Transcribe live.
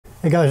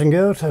Hey guys and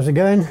girls, how's it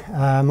going?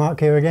 Mark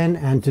here again,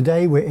 and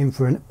today we're in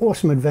for an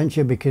awesome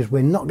adventure because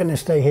we're not going to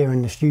stay here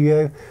in the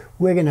studio.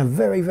 We're going to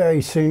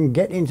very soon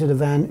get into the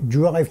van,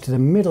 drive to the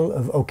middle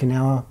of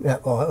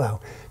Okinawa,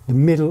 the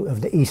middle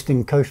of the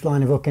eastern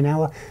coastline of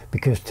Okinawa,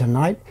 because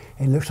tonight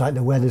it looks like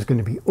the weather's going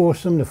to be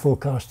awesome. The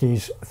forecast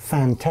is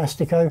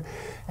fantastico,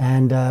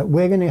 and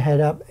we're going to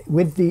head up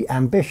with the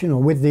ambition,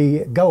 or with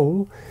the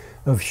goal,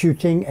 of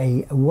shooting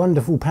a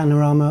wonderful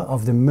panorama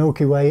of the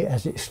Milky Way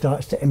as it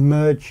starts to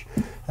emerge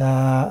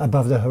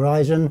above the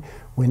horizon.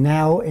 We're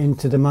now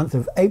into the month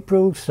of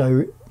April,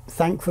 so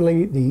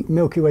thankfully the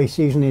Milky Way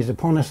season is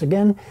upon us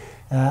again.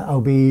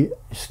 I'll be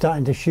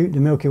starting to shoot the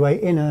Milky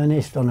Way in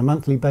earnest on a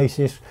monthly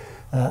basis,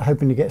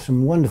 hoping to get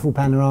some wonderful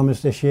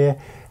panoramas this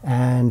year.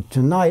 And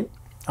tonight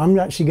I'm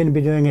actually going to be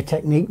doing a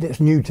technique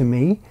that's new to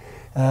me,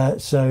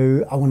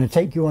 so I want to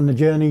take you on the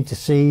journey to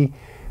see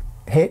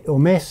hit or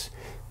miss.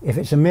 If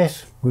it's a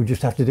miss, we'll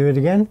just have to do it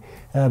again,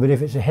 but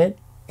if it's a hit,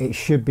 it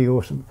should be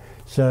awesome.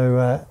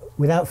 So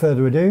without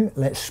further ado,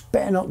 let's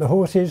spare not the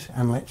horses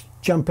and let's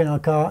jump in our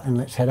car and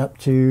let's head up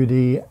to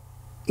the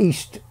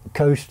east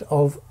coast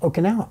of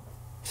Okinawa.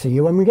 See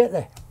you when we get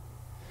there.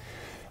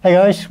 Hey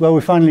guys, well,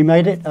 we finally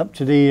made it up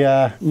to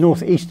the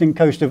northeastern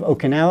coast of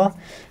Okinawa.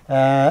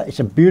 It's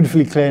a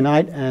beautifully clear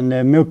night and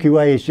the Milky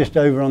Way is just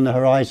over on the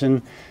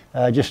horizon.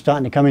 Just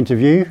starting to come into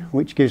view,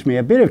 which gives me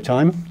a bit of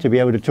time to be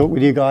able to talk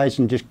with you guys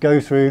and just go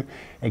through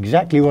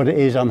exactly what it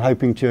is I'm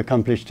hoping to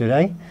accomplish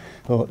today,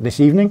 or this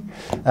evening.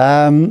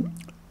 I'm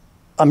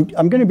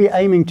going to be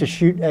aiming to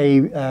shoot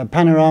a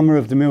panorama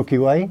of the Milky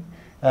Way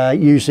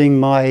using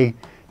my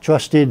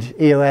trusted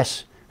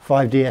EOS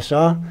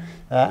 5DSR,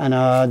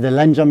 and the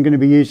lens I'm going to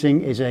be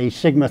using is a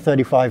Sigma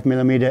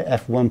 35mm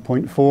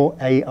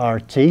f1.4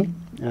 ART.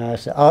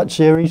 It's the Art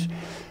series.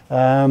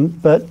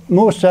 But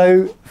more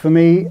so for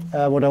me,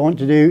 what I want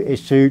to do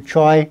is to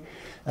try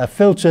a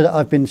filter that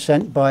I've been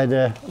sent by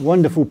the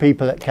wonderful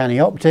people at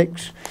Kani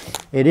Optics.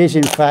 It is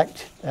in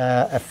fact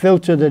a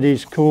filter that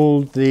is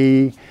called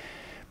the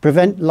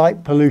Prevent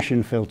Light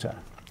Pollution filter.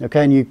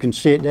 Okay, and you can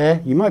see it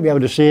there. You might be able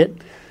to see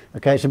it.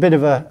 Okay, it's a bit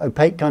of a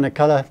opaque kind of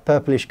color,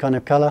 purplish kind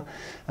of color.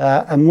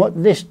 And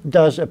what this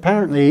does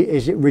apparently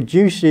is it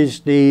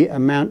reduces the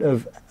amount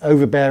of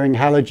overbearing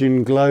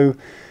halogen glow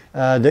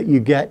that you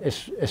get,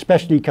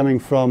 especially coming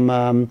from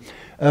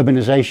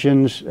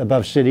urbanizations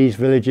above cities,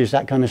 villages,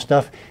 that kind of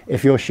stuff,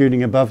 if you're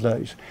shooting above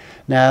those.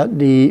 Now,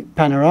 the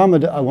panorama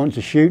that I want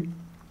to shoot,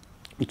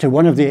 to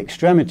one of the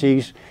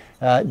extremities,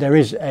 there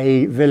is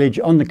a village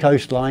on the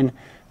coastline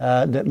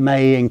that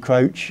may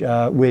encroach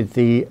with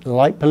the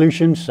light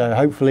pollution. So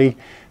hopefully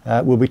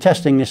we'll be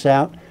testing this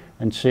out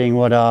and seeing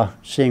what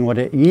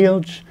it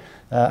yields.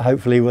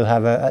 Hopefully we'll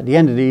have, at the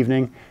end of the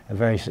evening, a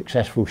very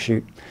successful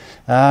shoot.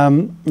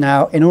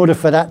 Now, in order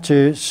for that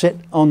to sit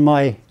on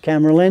my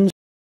camera lens,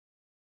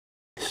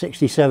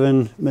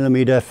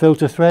 67mm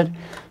filter thread.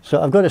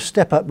 So I've got a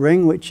step-up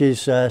ring, which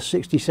is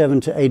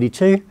 67 to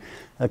 82.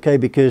 Okay,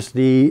 because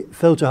the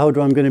filter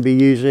holder I'm going to be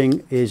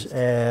using is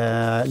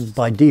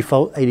by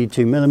default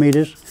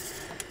 82mm.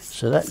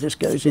 So that just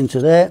goes into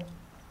there.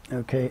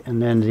 Okay,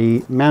 and then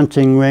the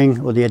mounting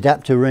ring, or the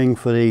adapter ring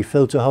for the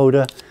filter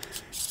holder,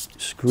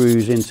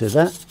 screws into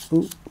that.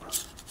 Ooh.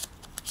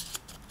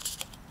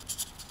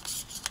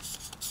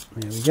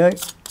 There we go.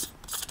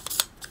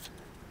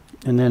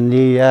 And then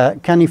the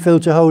Kani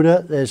filter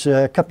holder, there's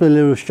a couple of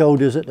little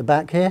shoulders at the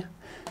back here.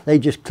 They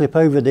just clip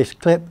over this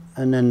clip,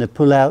 and then the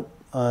pull-out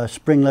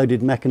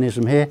spring-loaded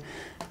mechanism here,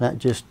 that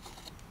just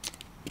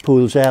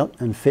pulls out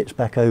and fits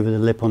back over the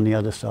lip on the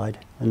other side.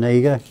 And there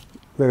you go.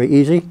 Very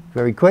easy,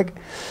 very quick.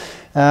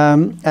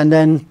 And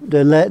then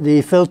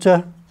the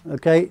filter,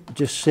 okay,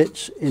 just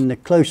sits in the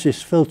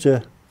closest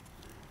filter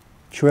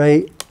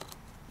tray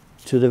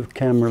to the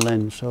camera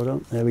lens. Hold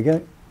on, there we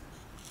go.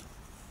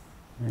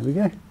 There we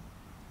go.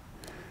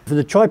 For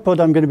the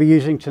tripod I'm going to be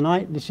using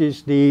tonight, this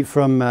is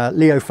from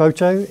Leo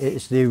Photo.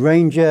 It's the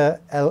Ranger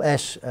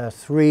LS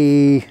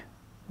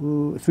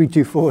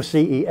 324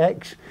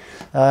 CEX,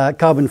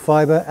 carbon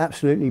fiber,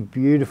 absolutely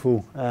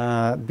beautiful,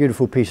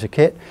 beautiful piece of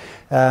kit.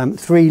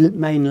 3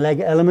 main leg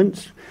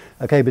elements.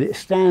 Okay, but it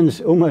stands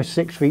almost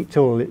 6 feet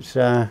tall. It's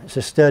a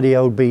sturdy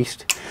old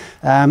beast.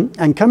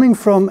 And coming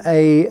from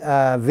a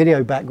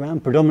video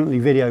background, predominantly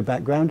video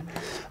background,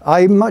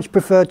 I much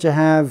prefer to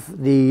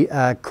have the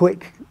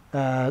quick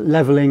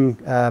leveling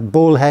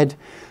ball head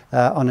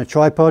on a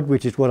tripod,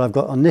 which is what I've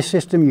got on this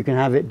system. You can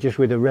have it just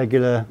with a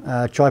regular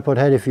tripod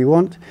head if you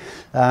want.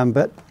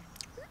 But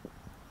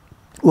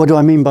what do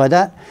I mean by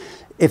that?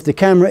 If the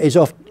camera is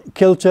off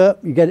kilter,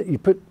 you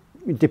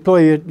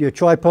deploy your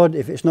tripod.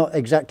 If it's not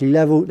exactly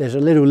level, there's a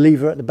little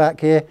lever at the back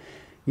here.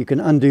 You can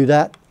undo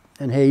that,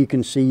 and here you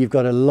can see you've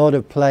got a lot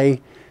of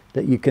play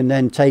that you can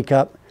then take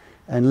up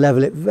and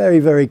level it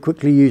very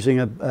quickly using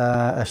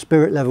a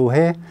spirit level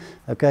here.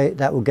 Okay,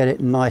 that will get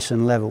it nice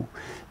and level.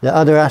 The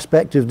other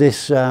aspect of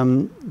this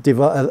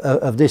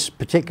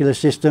particular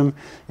system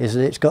is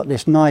that it's got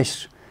this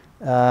nice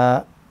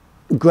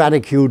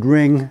graticuled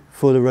ring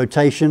for the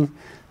rotation.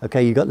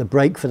 Okay, you've got the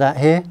brake for that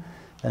here,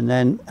 and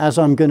then as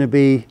I'm going to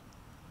be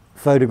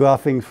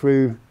photographing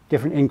through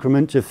different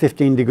increments of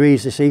 15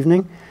 degrees this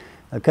evening.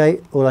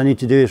 Okay, all I need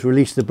to do is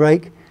release the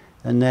brake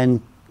and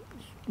then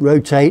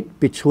rotate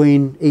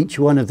between each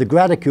one of the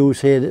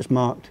gradicules here that's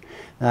marked.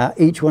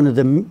 Each one of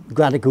the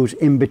gradicules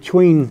in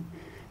between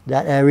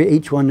that area,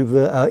 each one of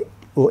the,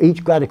 or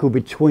each gradicle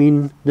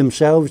between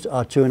themselves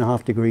are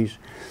 2.5 degrees.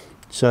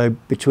 So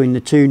between the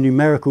two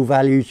numerical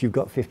values, you've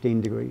got 15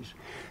 degrees.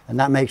 And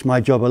that makes my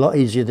job a lot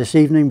easier this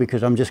evening,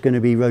 because I'm just going to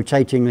be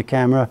rotating the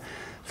camera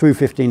through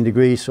 15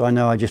 degrees, so I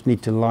know I just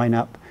need to line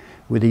up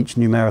with each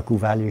numerical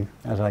value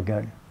as I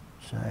go.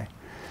 So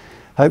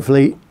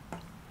hopefully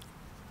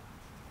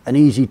an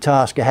easy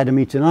task ahead of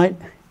me tonight.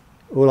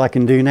 All I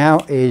can do now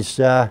is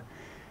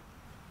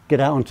get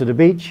out onto the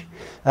beach.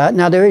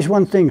 Now there is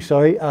one thing,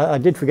 sorry, I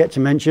did forget to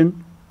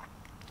mention.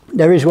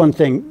 There is one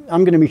thing.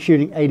 I'm going to be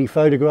shooting 80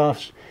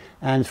 photographs,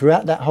 and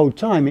throughout that whole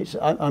time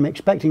I'm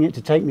expecting it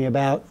to take me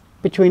about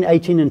between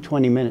 18 and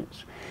 20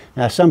 minutes.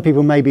 Now some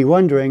people may be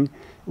wondering,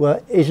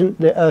 well, isn't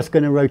the Earth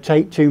going to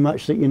rotate too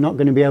much that you're not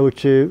going to be able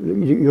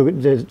to,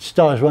 the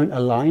stars won't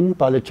align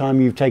by the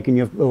time you've taken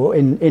your, or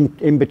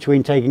in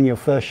between taking your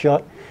first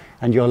shot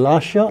and your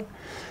last shot?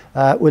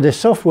 With the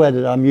software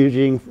that I'm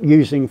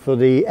using for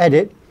the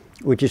edit,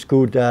 which is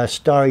called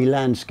Starry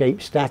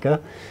Landscape Stacker,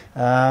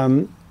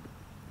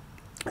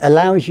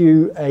 allows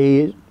you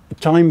a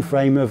time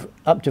frame of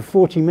up to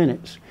 40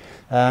 minutes.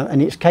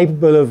 And it's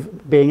capable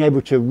of being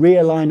able to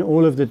realign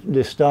all of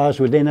the stars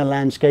within a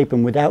landscape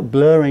and without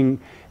blurring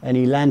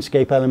any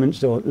landscape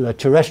elements or the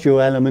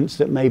terrestrial elements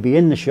that may be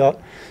in the shot.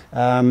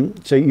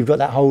 So you've got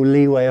that whole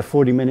leeway of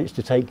 40 minutes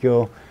to take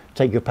your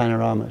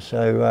panorama.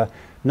 So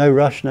no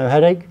rush, no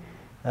headache.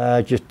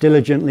 Just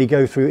diligently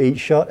go through each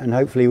shot, and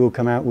hopefully we'll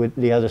come out with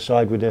the other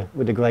side with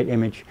a great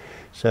image.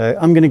 So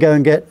I'm going to go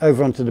and get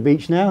over onto the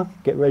beach now,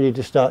 get ready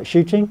to start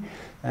shooting,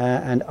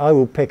 and I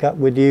will pick up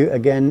with you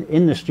again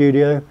in the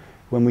studio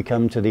when we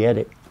come to the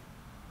edit.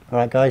 All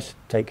right guys,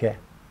 take care.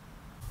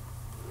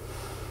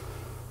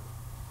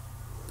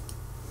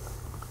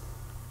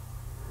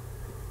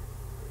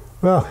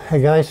 Well,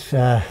 hey guys,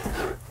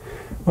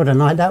 what a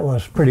night that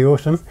was, pretty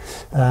awesome.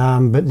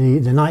 But the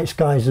night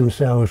skies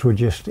themselves were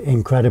just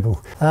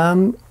incredible.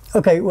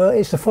 Okay, well,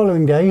 it's the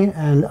following day,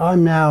 and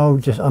I'm now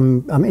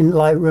I'm in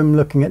Lightroom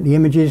looking at the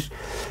images.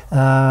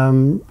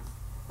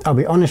 I'll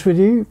be honest with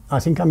you,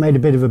 I think I made a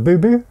bit of a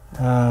boo-boo,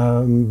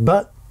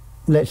 but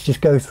let's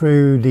just go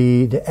through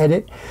the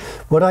edit.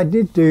 What I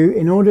did do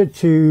in order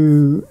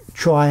to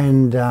try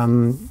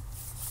and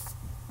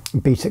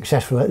be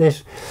successful at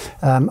this,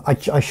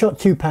 I shot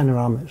 2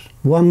 panoramas.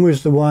 One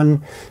was the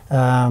one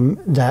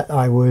that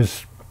I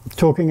was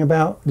talking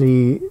about,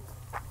 the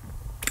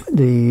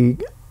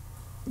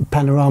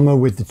panorama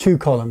with the 2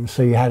 columns.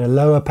 So you had a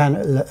lower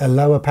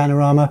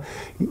panorama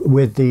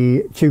with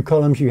the 2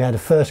 columns. You had a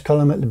first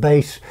column at the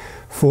base,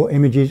 4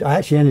 images. I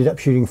actually ended up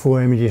shooting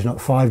 4 images,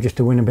 not 5, just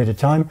to win a bit of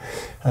time.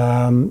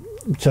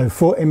 So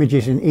 4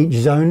 images in each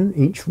zone,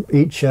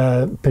 each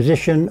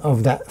position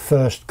of that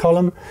first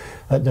column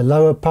at the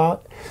lower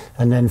part,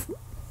 and then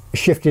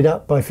shifted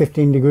up by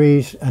 15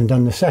 degrees and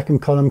done the second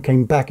column,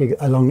 came back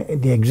along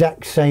the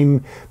exact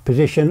same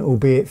position,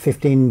 albeit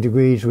 15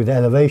 degrees with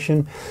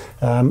elevation,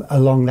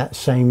 along that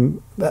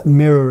same,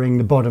 mirroring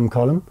the bottom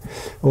column,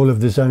 all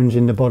of the zones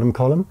in the bottom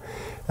column.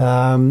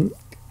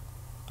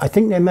 I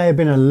think there may have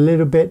been a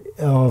little bit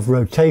of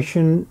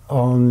rotation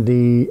on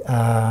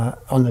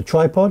the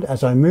tripod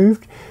as I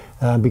moved,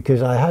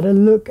 because I had a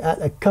look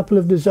at a couple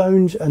of the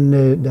zones and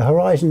the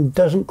horizon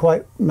doesn't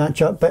quite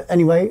match up. But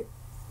anyway,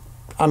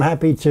 I'm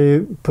happy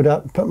to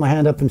put my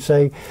hand up and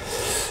say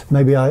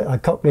maybe I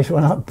cocked this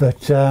one up,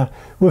 but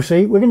we'll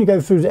see. We're going to go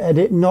through the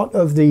edit, not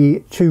of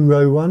the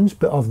 2-row ones,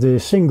 but of the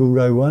single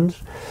row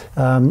ones.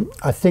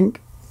 I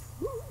think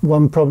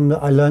one problem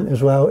that I learnt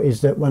as well is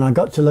that when I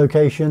got to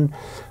location,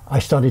 I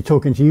started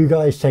talking to you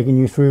guys, taking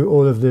you through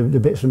all of the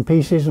bits and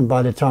pieces, and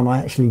by the time I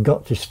actually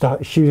got to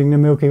start shooting the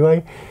Milky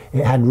Way,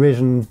 it had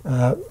risen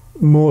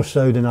more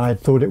so than I had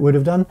thought it would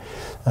have done.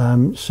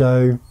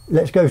 So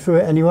let's go through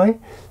it anyway,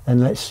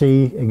 and let's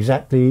see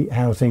exactly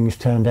how things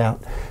turned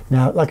out.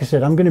 Now, like I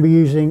said, I'm going to be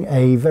using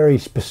a very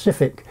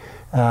specific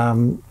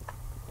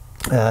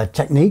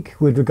technique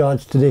with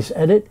regards to this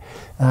edit,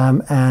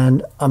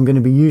 and I'm going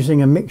to be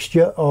using a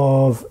mixture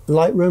of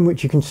Lightroom,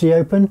 which you can see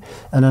open,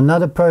 and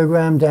another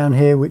program down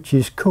here which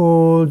is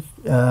called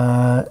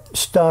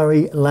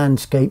Starry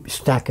Landscape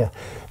Stacker.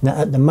 Now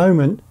at the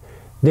moment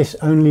this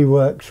only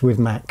works with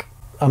Mac.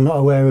 I'm not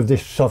aware of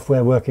this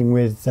software working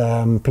with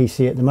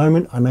PC at the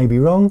moment. I may be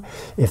wrong.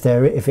 If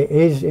it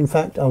is, in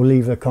fact, I'll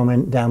leave a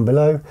comment down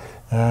below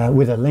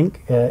with a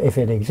link if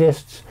it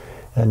exists,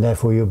 and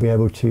therefore you'll be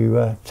able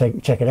to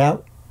check it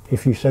out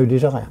if you so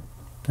desire.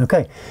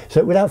 Okay,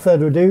 so without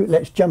further ado,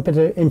 let's jump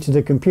into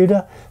the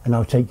computer and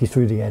I'll take you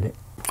through the edit.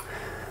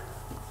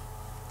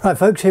 Right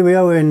folks, here we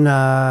are in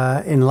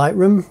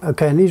Lightroom.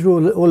 Okay, and these are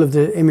all of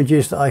the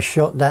images that I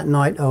shot that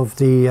night of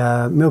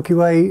the Milky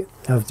Way,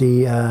 of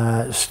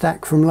the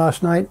stack from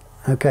last night.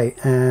 Okay,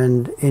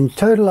 and in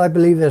total I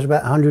believe there's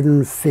about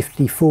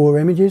 154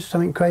 images,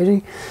 something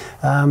crazy,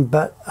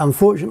 but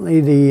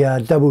unfortunately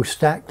the double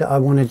stack that I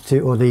wanted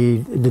to, or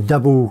the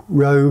double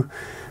row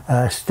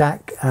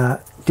stack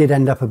did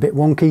end up a bit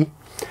wonky.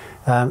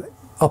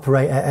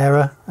 Operator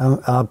error.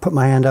 I'll put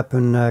my hand up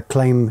and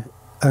claim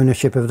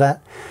ownership of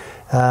that.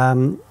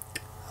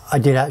 I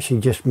did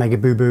actually just make a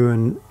boo-boo,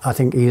 and I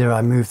think either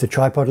I moved the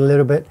tripod a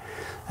little bit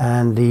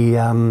and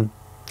the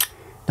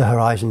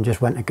horizon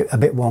just went a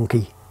bit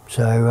wonky.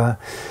 So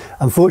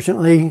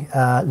unfortunately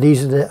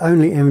these are the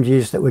only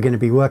images that we're going to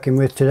be working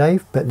with today,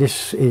 but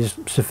this is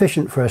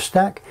sufficient for a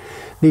stack.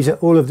 These are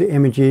all of the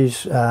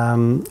images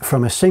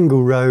from a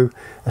single row,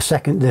 the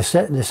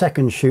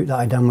second shoot that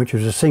I done, which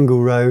was a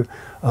single row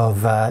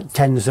of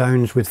 10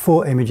 zones with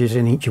 4 images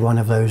in each one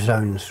of those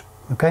zones.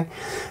 Okay,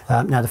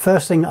 now the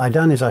first thing that I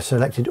done is I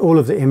selected all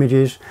of the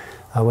images.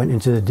 I went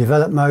into the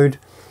develop mode,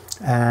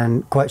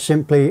 and quite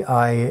simply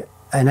I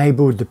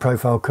enabled the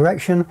profile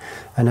correction,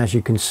 and as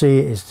you can see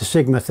it's the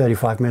Sigma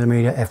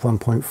 35mm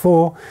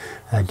f1.4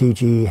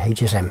 DG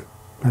HSM.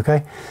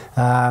 Okay,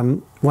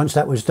 once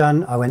that was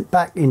done I went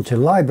back into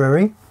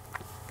library,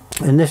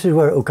 and this is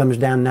where it all comes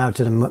down now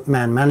to the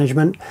man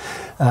management.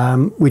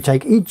 We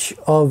take each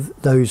of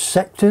those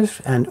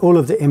sectors and all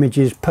of the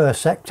images per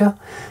sector,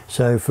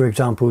 so for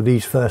example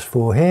these first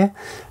 4 here,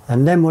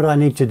 and then what I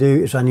need to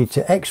do is I need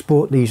to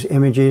export these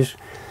images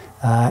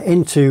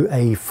into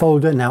a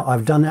folder. Now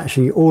I've done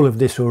actually all of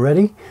this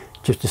already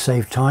just to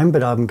save time,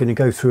 but I'm going to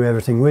go through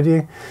everything with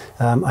you.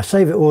 I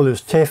save it all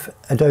as TIFF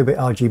Adobe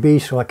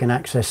RGB so I can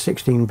access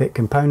 16-bit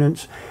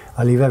components.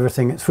 I leave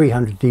everything at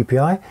 300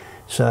 dpi,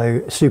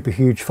 so super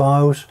huge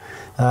files,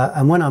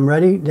 and when I'm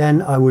ready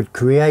then I would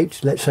create,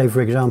 let's say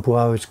for example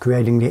I was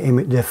creating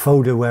the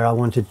folder where I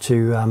wanted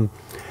to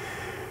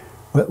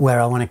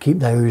keep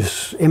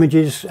those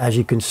images. As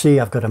you can see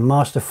I've got a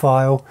master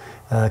file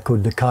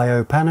called the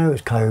Kani Pano,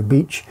 it's Kani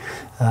Beach,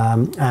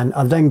 and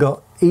I've then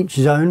got each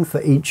zone for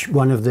each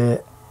one of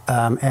the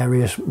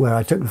areas where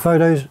I took the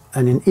photos,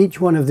 and in each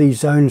one of these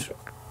zones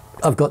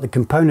I've got the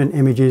component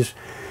images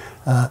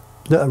that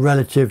are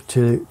relative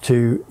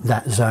to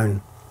that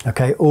zone.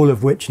 Okay, all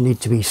of which need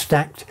to be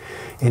stacked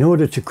in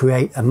order to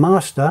create a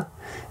master,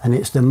 and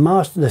it's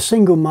the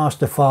single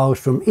master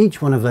files from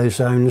each one of those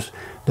zones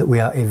that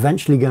we are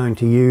eventually going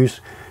to use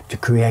to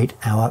create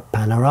our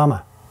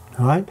panorama.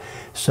 All right,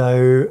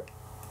 so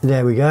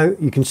there we go.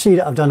 You can see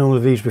that I've done all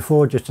of these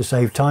before just to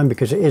save time,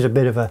 because it is a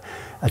bit of a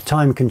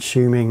time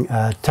consuming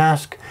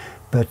task,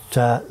 but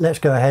let's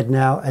go ahead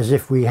now as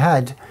if we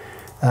had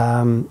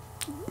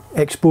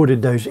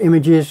exported those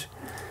images.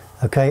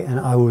 Okay, and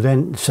I will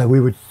then, so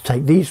we would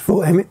take these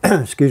 4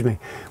 excuse me,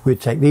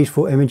 we'd take these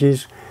 4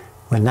 images.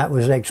 When that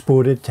was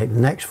exported, take the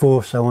next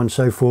 4, so on and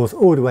so forth,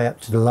 all the way up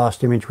to the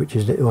last image, which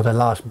is the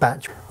last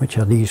batch, which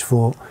are these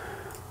 4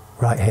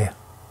 right here.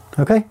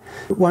 Okay,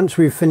 once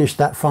we've finished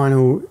that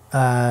final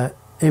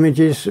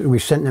images, we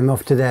sent them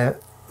off to their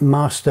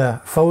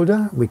master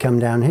folder. We come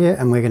down here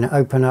and we're going to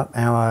open up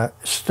our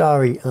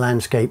Starry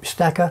Landscape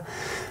Stacker,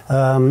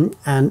 and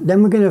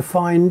then we're going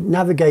to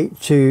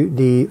navigate to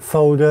the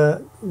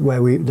folder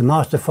where the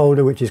master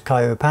folder, which is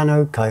Kani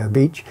Pano, Kani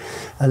Beach,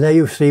 and there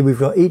you'll see we've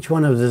got each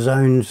one of the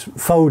zones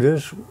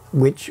folders,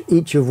 which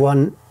each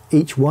one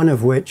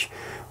of which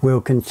will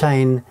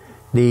contain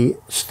the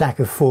stack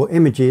of 4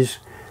 images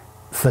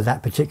for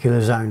that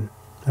particular zone.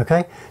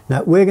 Okay,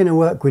 now we're going to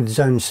work with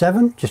zone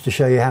 7 just to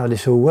show you how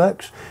this all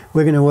works.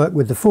 We're going to work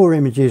with the 4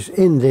 images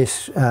in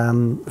this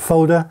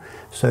folder,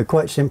 so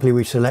quite simply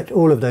we select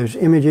all of those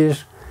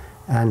images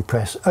and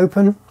press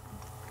open.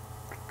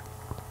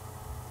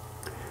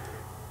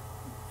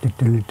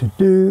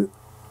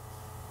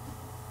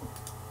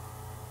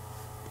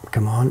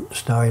 Come on,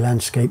 Starry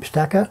Landscape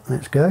Stacker,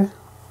 let's go.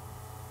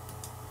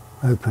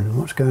 Open,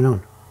 what's going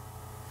on?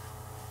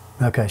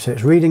 Okay, so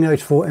it's reading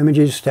those 4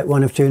 images, step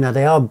 1 of 2. Now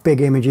they are big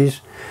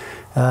images,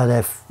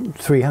 they're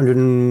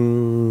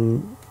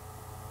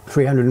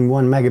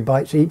 301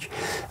 megabytes each.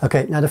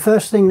 Okay, now the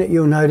first thing that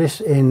you'll notice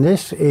in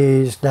this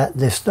is that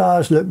the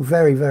stars look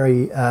very,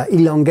 very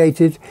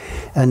elongated,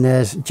 and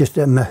there's just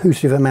a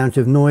massive amount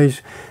of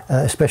noise,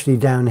 especially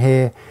down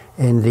here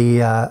in the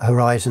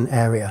horizon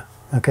area.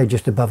 Okay,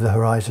 just above the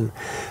horizon.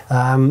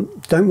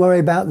 Don't worry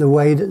about the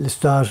way that the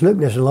stars look.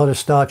 There's a lot of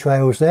star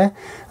trails there,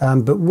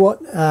 but what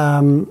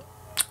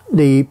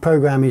the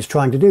program is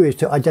trying to do is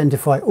to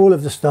identify all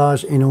of the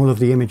stars in all of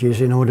the images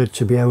in order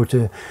to be able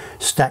to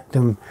stack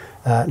them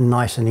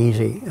nice and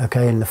easy,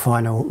 okay, in the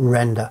final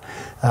render.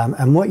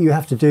 And what you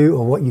have to do,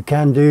 or what you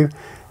can do,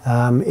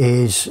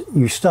 is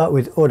you start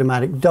with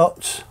automatic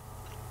dots,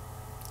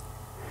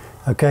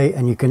 okay,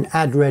 and you can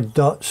add red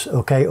dots,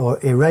 okay, or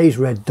erase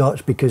red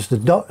dots, because the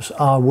dots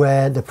are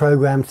where the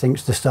program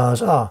thinks the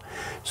stars are.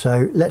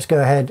 So let's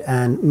go ahead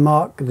and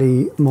mark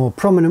the more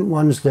prominent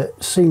ones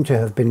that seem to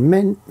have been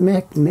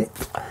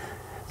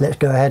let's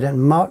go ahead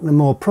and mark the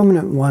more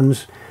prominent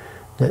ones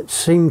that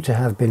seem to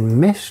have been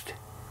missed.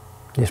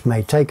 This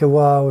may take a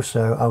while,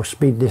 so I'll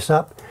speed this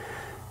up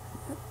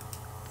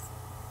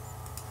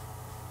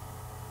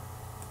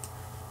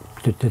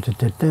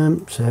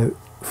So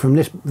from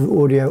this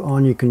audio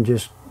on, you can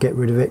just get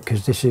rid of it,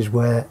 because this is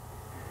where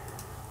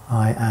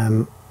I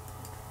am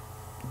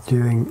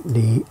doing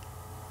the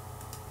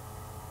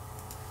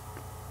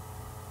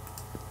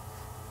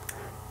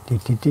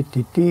it's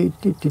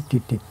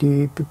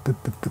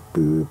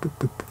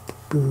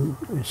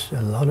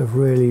a lot of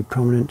really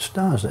prominent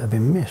stars that have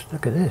been missed.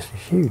 Look at this,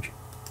 it's huge.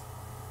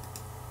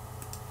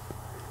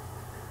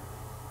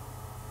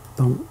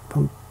 Bum,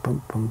 bum,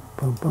 bum, bum,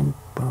 bum, bum,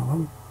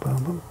 bum, bum,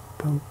 bum,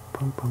 bum,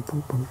 bum,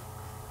 bum, bum.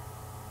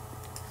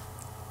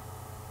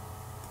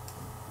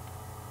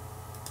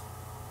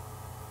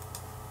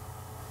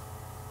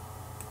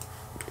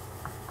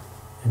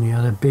 Any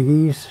other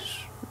biggies?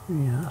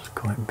 Yeah, that's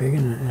quite big,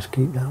 isn't it? Let's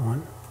keep that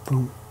one.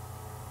 Boom,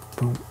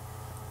 boom,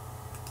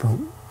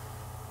 boom,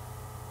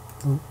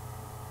 boom,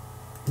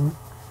 boom, boom,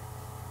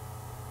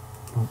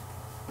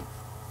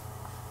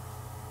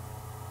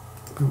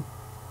 boom,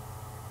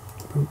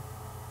 boom, boom,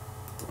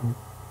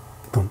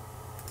 boom,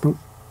 boom.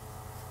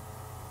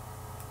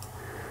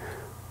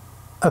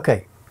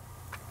 Okay.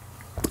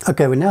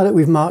 Okay, well, now that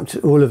we've marked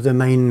all of the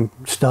main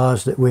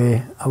stars that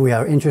we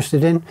are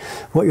interested in,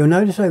 what you'll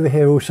notice over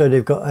here also,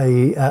 they've got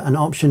an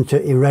option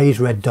to erase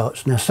red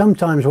dots. Now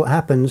sometimes what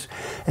happens,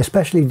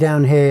 especially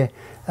down here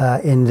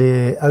in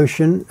the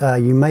ocean,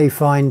 you may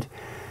find,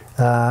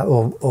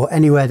 or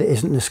anywhere that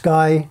isn't the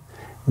sky,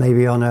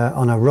 maybe on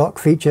a rock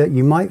feature,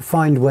 you might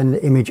find when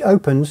the image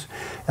opens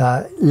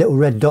little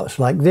red dots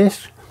like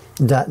this,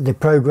 that the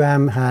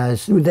program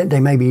has, they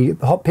may be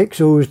hot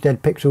pixels,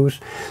 dead pixels,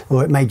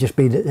 or it may just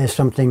be that there's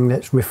something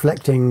that's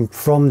reflecting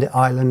from the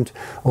island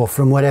or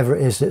from whatever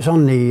it is that's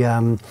on the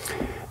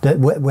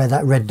where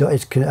that red dot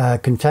is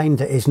contained,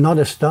 that is not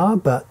a star,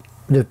 but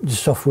the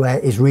software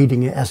is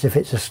reading it as if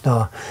it's a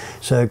star.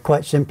 So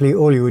quite simply,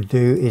 all you would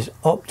do is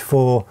opt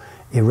for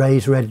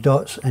erase red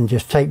dots and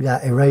just take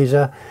that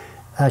eraser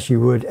as you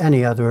would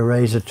any other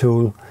eraser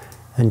tool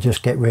and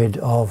just get rid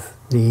of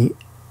the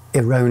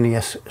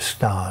erroneous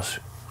stars.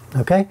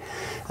 Okay,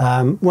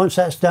 once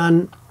that's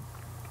done,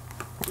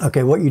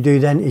 okay, what you do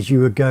then is you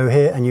would go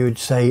here and you would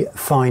say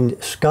find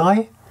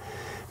sky.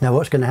 Now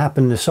what's going to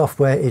happen, the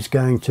software is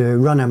going to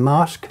run a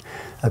mask,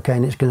 okay,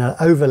 and it's going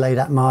to overlay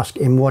that mask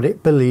in what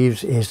it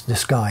believes is the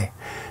sky.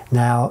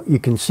 Now you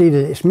can see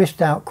that it's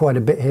missed out quite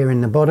a bit here in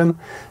the bottom,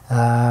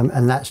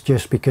 and that's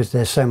just because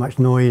there's so much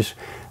noise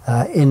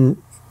in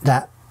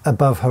that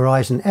above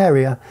horizon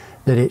area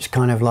that it's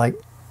kind of like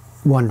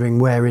wondering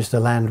where is the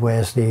land,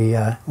 where's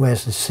the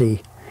sea,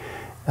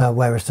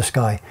 where is the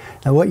sky.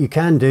 Now what you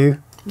can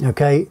do,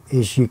 okay,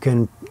 is you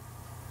can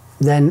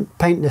then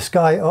paint the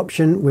sky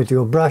option with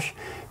your brush.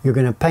 You're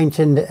going to paint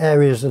in the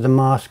areas of the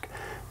mask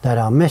that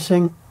are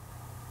missing.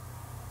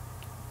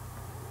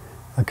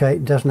 Okay,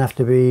 it doesn't have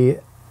to be,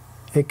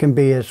 it can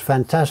be as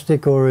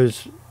fantastic or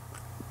as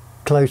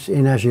close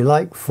in as you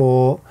like.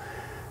 For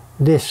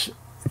this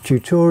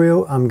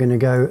tutorial I'm going to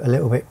go a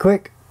little bit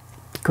quicker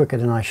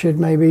than I should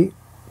maybe.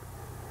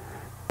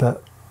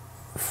 But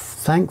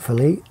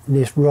thankfully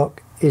this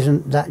rock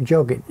isn't that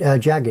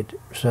jagged,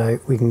 so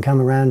we can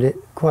come around it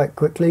quite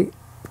quickly,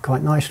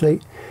 quite nicely,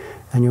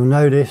 and you'll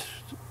notice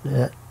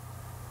that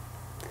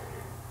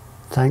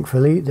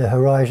thankfully the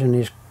horizon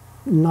is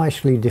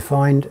nicely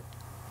defined.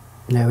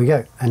 There we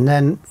go. And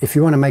then if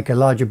you want to make a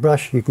larger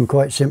brush, you can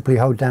quite simply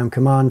hold down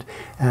Command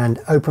and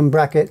open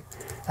bracket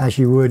as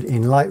you would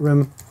in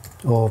Lightroom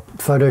or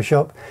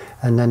Photoshop,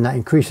 and then that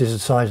increases the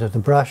size of the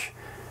brush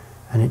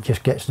and it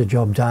just gets the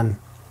job done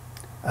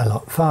a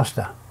lot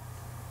faster.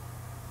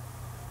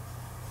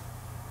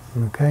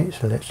 Okay,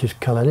 so let's just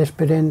colour this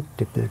bit in.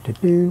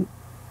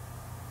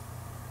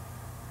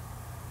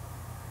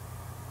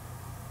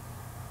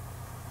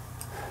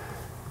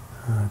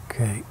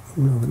 Okay, a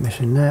little bit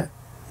missing that,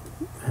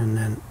 and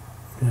then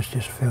let's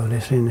just fill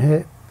this in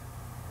here.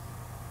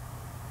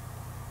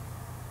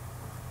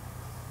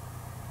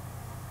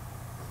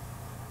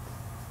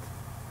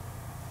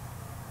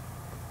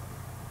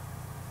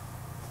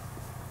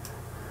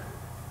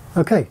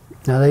 Okay,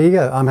 now there you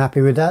go. I'm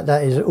happy with that.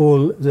 That is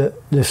all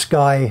the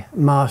sky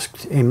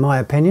masked, in my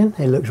opinion.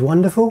 It looks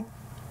wonderful.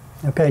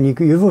 Okay, and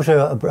you've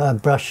also got a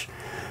brush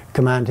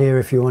command here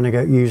if you want to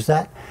go use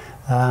that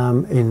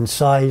in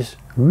size,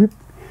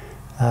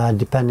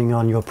 depending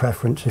on your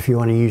preference. If you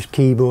want to use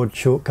keyboard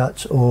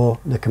shortcuts or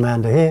the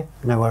commander here,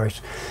 no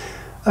worries.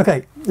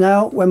 Okay,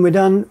 now when we're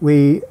done,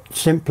 we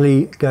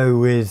simply go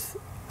with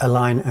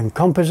align and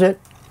composite.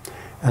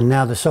 And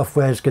now the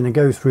software is going to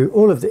go through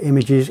all of the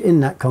images in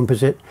that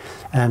composite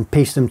and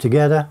piece them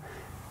together.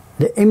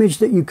 The image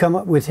that you come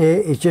up with here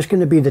is just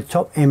going to be the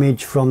top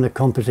image from the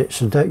composite,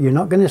 so that you're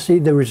not going to see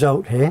the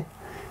result here.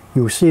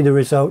 You'll see the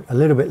result a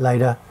little bit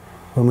later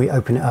when we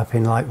open it up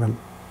in Lightroom.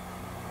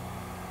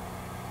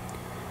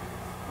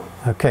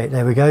 Okay,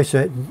 there we go.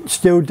 So it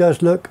still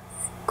does look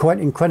quite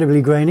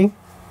incredibly grainy.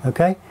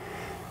 Okay,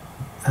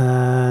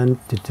 and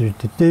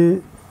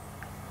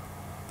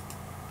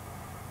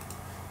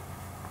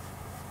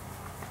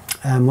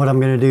and what I'm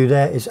going to do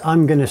there is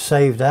I'm going to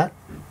save that.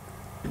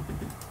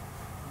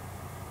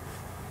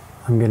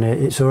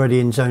 It's already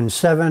in zone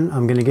 7.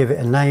 I'm gonna give it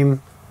a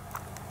name,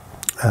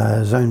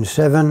 zone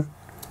 7,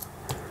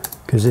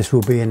 because this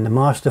will be in the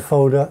master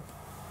folder,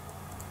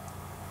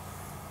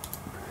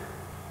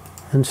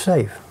 and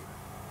save.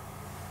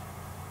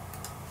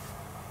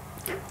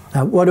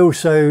 Now what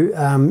also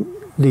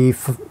the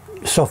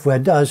software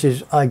does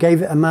is, I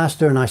gave it a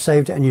master and I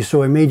saved it, and you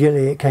saw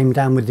immediately it came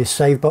down with this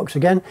save box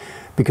again,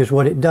 because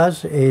what it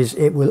does is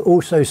it will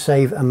also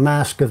save a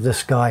mask of the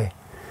sky.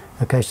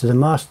 Okay, so the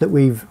mask that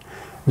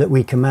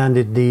we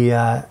commanded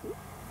the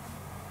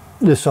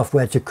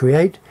software to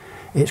create,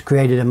 it's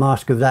created a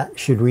mask of that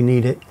should we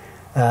need it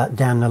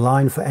down the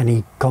line for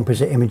any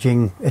composite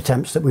imaging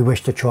attempts that we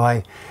wish to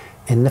try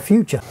in the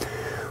future.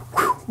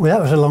 Well,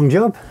 that was a long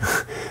job.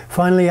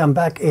 Finally, I'm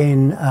back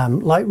in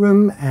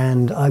Lightroom,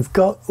 and I've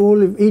got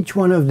each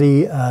one of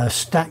the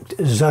stacked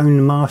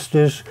zone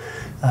masters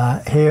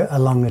here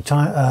along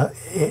the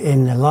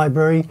in the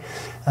library.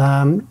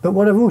 But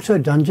what I've also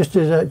done, just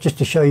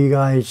to show you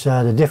guys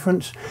the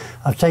difference,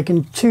 I've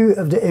taken 2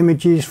 of the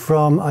images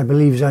from, I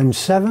believe, zone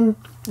 7.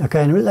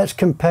 Okay, and let's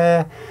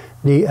compare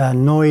the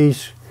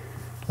noise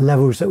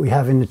levels that we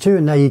have in the 2,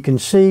 and there you can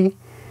see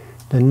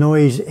the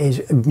noise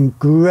is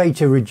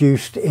greater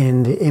reduced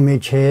in the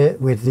image here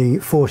with the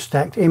 4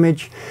 stacked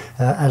image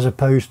as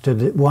opposed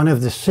to one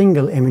of the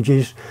single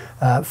images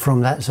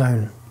from that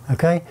zone.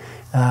 Okay,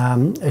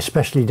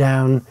 especially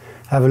down,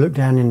 have a look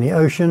down in the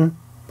ocean,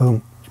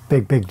 boom,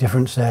 big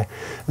difference there.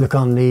 Look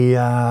on the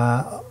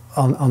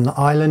on the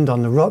island,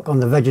 on the rock, on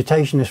the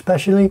vegetation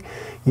especially,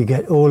 you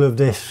get all of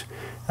this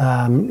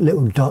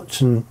little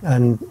dots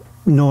and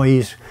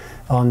noise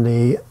on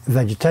the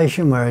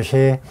vegetation, whereas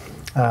here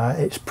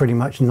it's pretty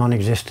much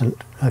non-existent.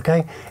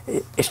 Okay,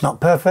 it's not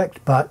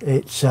perfect, but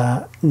it's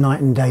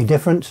night and day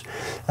difference.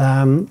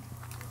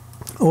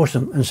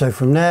 Awesome. And so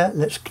from there,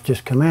 let's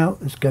just come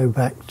out, let's go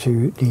back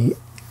to the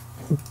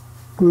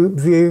group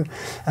view,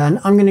 and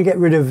I'm going to get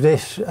rid of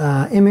this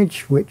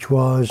image, which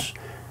was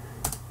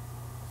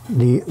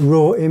the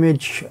raw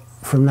image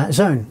from that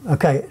zone.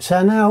 Okay,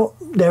 so now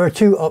there are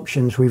 2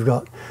 options we've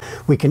got.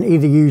 We can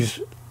either use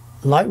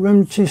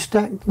Lightroom to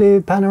stack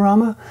the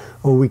panorama,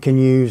 or we can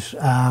use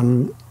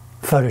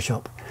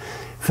Photoshop.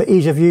 For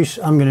ease of use,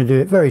 I'm going to do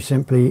it very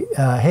simply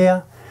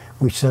here.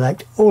 We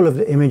select all of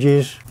the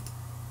images.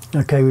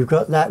 Okay, we've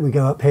got that. We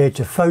go up here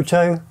to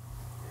Photo,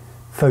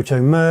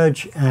 Photo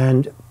Merge,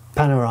 and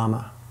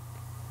Panorama.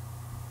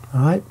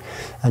 All right,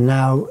 and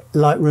now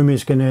Lightroom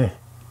is going to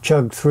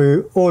chug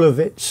through all of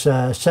its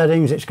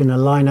settings. It's going to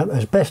line up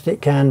as best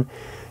it can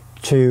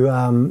to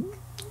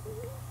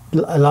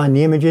align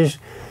the images.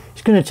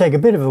 It's going to take a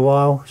bit of a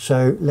while,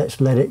 so let's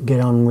let it get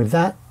on with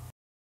that.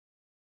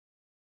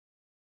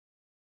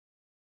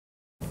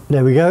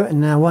 There we go,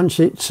 and now once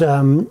it's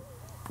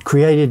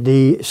created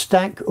the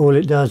stack, all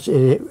it does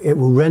is it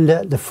will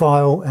render the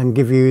file and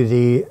give you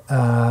the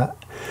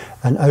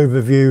an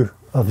overview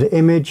of the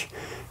image.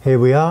 Here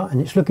we are,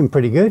 and it's looking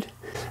pretty good.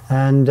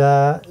 And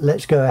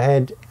let's go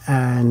ahead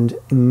and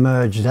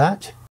merge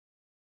that.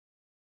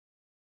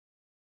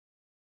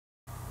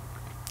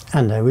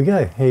 And there we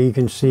go. Here you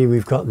can see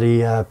we've got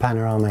the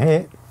panorama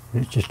here.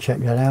 Let's just check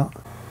that out.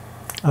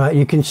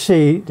 You can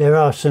see there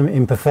are some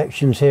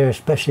imperfections here,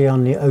 especially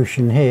on the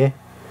ocean here.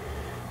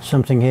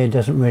 Something here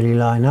doesn't really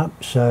line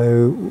up,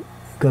 so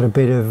got a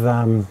bit of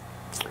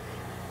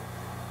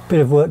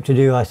work to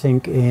do, I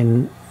think,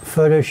 in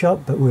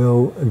Photoshop, but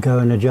we'll go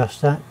and adjust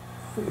that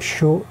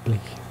shortly.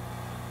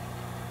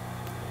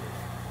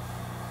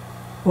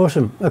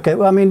 Awesome. Okay,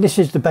 well, I mean, this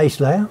is the base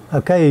layer.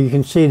 Okay, you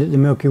can see that the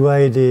Milky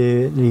Way,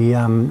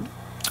 the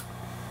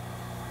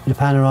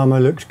panorama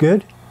looks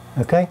good.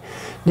 Okay,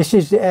 this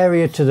is the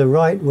area to the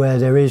right where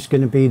there is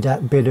going to be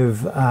that bit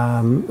of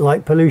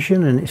light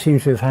pollution, and it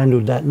seems to have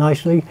handled that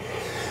nicely.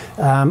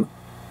 I'm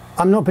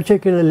not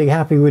particularly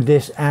happy with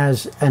this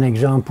as an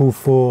example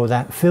for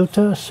that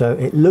filter, so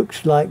it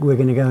looks like we're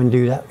going to go and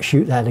do that,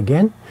 shoot that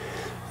again,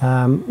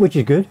 which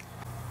is good.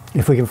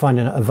 If we can find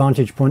a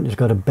vantage point that's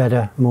got a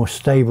better, more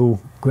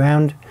stable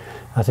ground,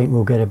 I think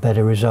we'll get a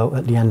better result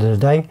at the end of the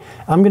day.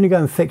 I'm going to go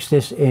and fix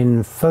this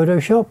in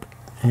Photoshop,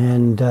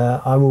 and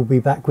I will be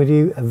back with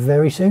you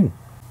very soon.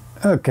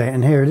 Okay,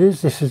 and here it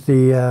is. This is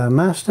the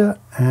master,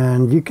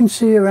 and you can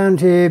see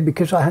around here,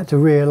 because I had to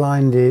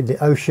realign the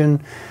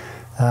ocean.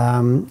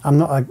 I'm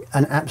not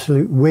an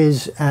absolute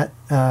whiz at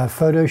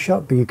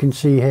Photoshop, but you can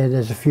see here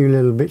there's a few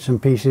little bits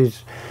and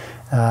pieces,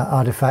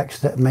 artifacts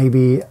that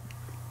maybe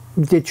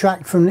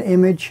detract from the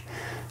image,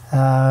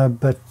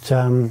 but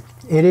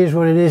it is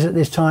what it is at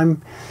this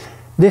time.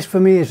 This for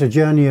me is a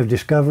journey of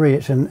discovery.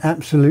 It's an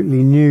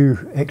absolutely new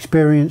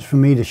experience for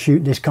me to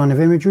shoot this kind of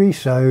imagery,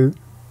 so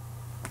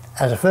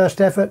as a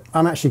first effort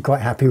I'm actually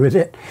quite happy with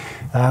it.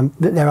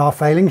 There are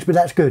failings, but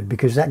that's good,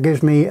 because that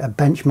gives me a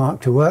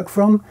benchmark to work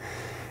from,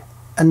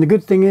 and the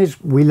good thing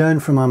is we learn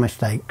from our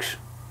mistakes.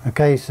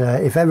 Okay, so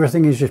if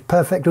everything is just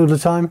perfect all the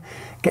time,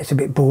 it gets a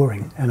bit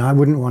boring, and I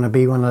wouldn't want to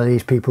be one of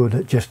these people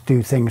that just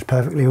do things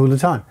perfectly all the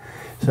time.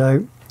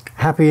 So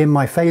happy in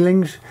my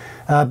failings,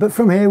 but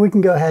from here we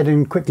can go ahead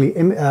and quickly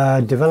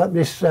develop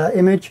this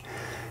image.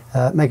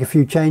 make a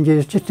few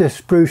changes just to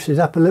spruce it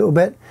up a little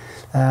bit,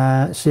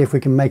 see if we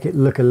can make it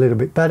look a little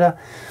bit better.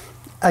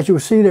 As you'll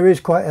see, there is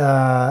quite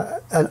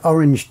an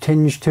orange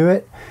tinge to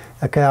it.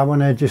 Okay, I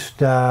want to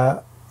just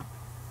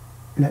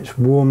let's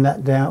warm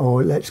that down,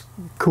 or let's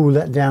cool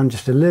that down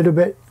just a little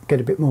bit, get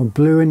a bit more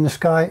blue in the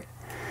sky.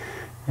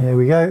 There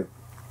we go.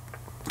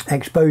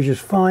 Exposure's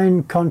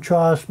fine,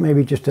 contrast,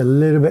 maybe just a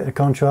little bit of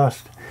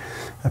contrast.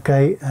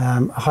 Okay,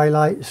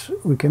 highlights,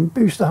 we can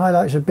boost the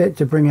highlights a bit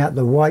to bring out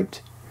the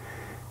white,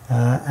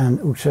 and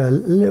also a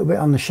little bit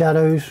on the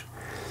shadows.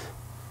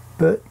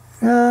 But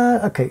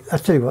okay, I'll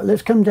tell you what,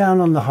 let's come down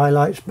on the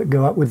highlights but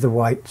go up with the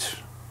whites.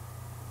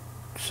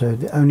 So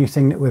the only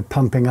thing that we're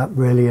pumping up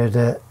really are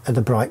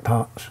the bright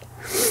parts.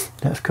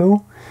 That's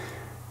cool.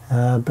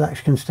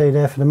 Blacks can stay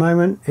there for the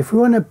moment. If we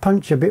want to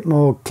punch a bit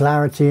more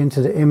clarity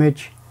into the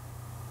image,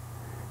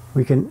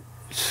 we can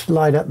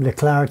slide up the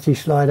clarity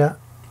slider.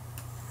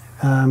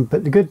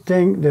 But the good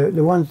thing,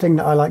 the one thing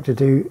that I like to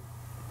do,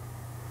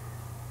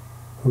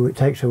 it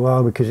takes a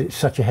while because it's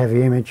such a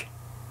heavy image,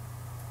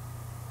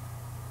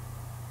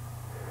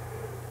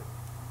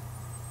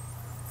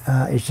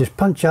 is just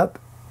punch up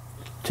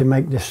to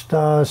make the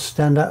stars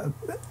stand out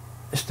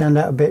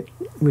a bit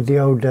with the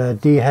old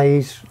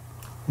dehaze.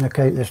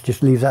 Okay, let's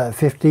just leave that at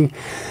 50.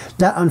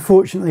 That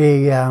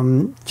unfortunately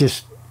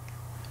just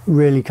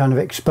really kind of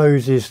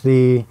exposes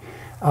the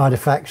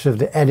artifacts of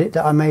the edit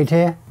that I made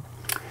here.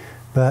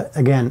 But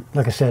again,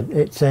 like I said,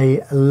 it's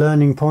a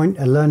learning point,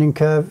 a learning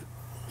curve.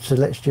 So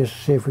let's just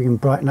see if we can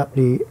brighten up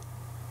the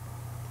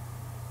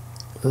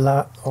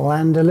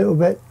land a little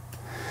bit.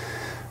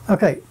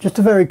 Okay, just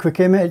a very quick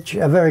image,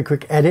 a very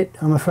quick edit,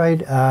 I'm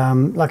afraid.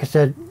 Like I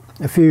said,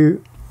 a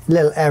few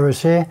little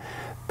errors here,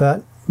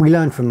 but we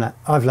learned from that.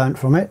 I've learned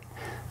from it.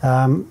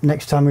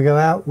 Next time we go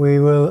out, we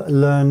will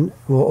learn,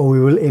 or we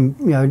will,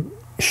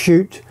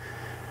 shoot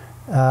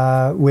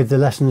with the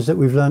lessons that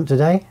we've learned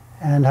today,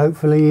 and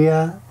hopefully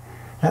that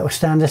will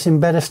stand us in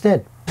better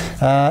stead.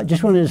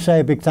 Just wanted to say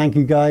a big thank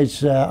you,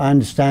 guys. I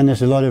understand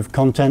there's a lot of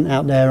content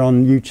out there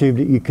on YouTube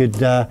that you could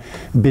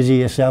busy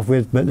yourself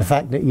with, but the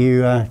fact that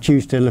you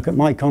choose to look at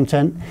my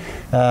content,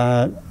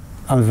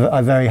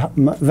 I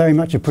very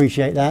much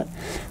appreciate that.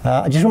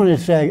 I just wanted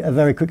to say a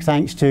very quick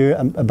thanks to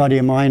a buddy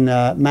of mine,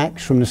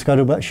 Max from the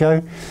Scuttlebutt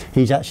Show.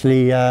 He's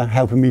actually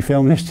helping me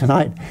film this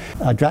tonight.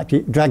 I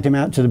dragged him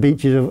out to the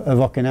beaches of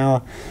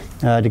Okinawa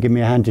to give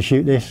me a hand to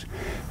shoot this.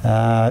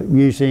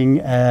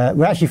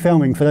 We're actually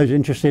filming, for those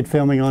interested,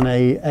 filming on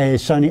a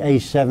Sony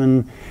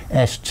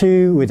a7S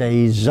II with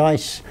a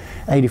Zeiss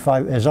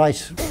 85,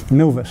 Zeiss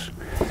Milvus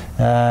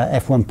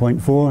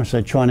f1.4.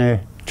 So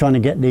trying to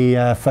get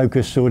the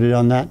focus sorted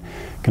on that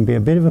can be a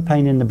bit of a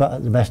pain in the butt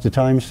at the best of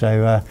times.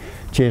 So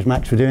cheers,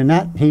 Max, for doing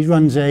that. He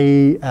runs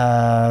a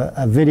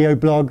video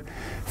blog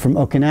from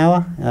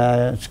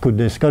Okinawa. It's called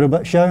the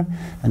Scuttlebutt Show,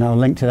 and I'll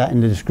link to that in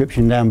the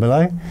description down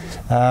below.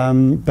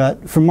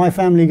 But from my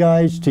family,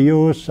 guys, to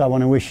yours, I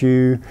want to wish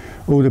you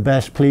all the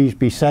best. Please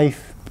be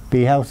safe,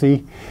 be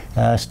healthy,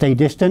 stay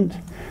distant,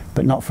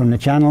 but not from the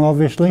channel,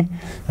 obviously.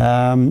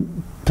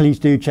 Please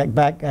do check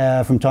back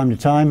from time to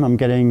time. I'm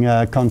getting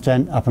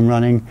content up and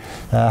running,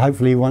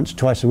 hopefully once,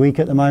 twice a week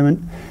at the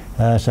moment.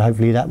 So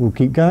hopefully that will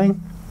keep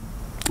going.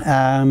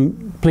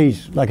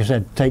 Please, like I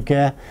said, take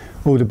care.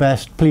 All the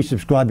best. Please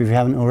subscribe if you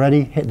haven't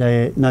already. Hit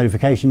the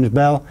notifications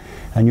bell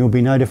and you'll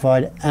be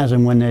notified as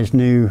and when there's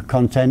new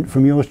content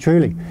from yours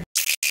truly.